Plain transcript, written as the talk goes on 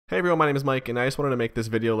Hey everyone, my name is Mike, and I just wanted to make this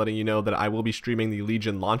video letting you know that I will be streaming the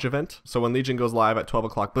Legion launch event. So when Legion goes live at 12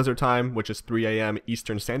 o'clock Blizzard time, which is 3 a.m.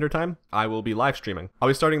 Eastern Standard Time, I will be live streaming. I'll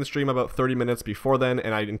be starting the stream about 30 minutes before then,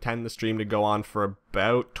 and I intend the stream to go on for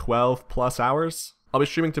about 12 plus hours. I'll be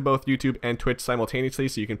streaming to both YouTube and Twitch simultaneously,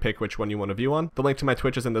 so you can pick which one you want to view on. The link to my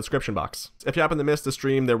Twitch is in the description box. If you happen to miss the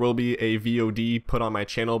stream, there will be a VOD put on my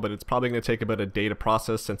channel, but it's probably going to take about a day to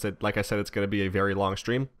process since like I said, it's going to be a very long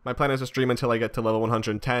stream. My plan is to stream until I get to level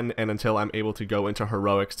 110 and until I'm able to go into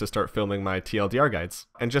Heroics to start filming my TLDR guides.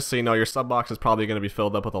 And just so you know, your sub box is probably going to be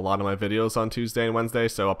filled up with a lot of my videos on Tuesday and Wednesday,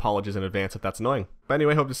 so apologies in advance if that's annoying. But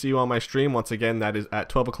anyway, hope to see you on my stream. Once again, that is at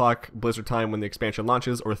 12 o'clock Blizzard time when the expansion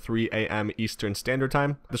launches, or 3 a.m. Eastern Standard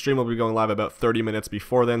Time. The stream will be going live about 30 minutes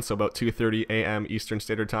before then, so about 2:30 a.m. Eastern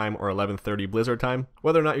Standard Time or 11:30 Blizzard time.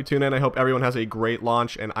 Whether or not you tune in, I hope everyone has a great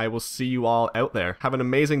launch, and I will see you all out there. Have an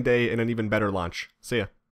amazing day and an even better launch. See ya.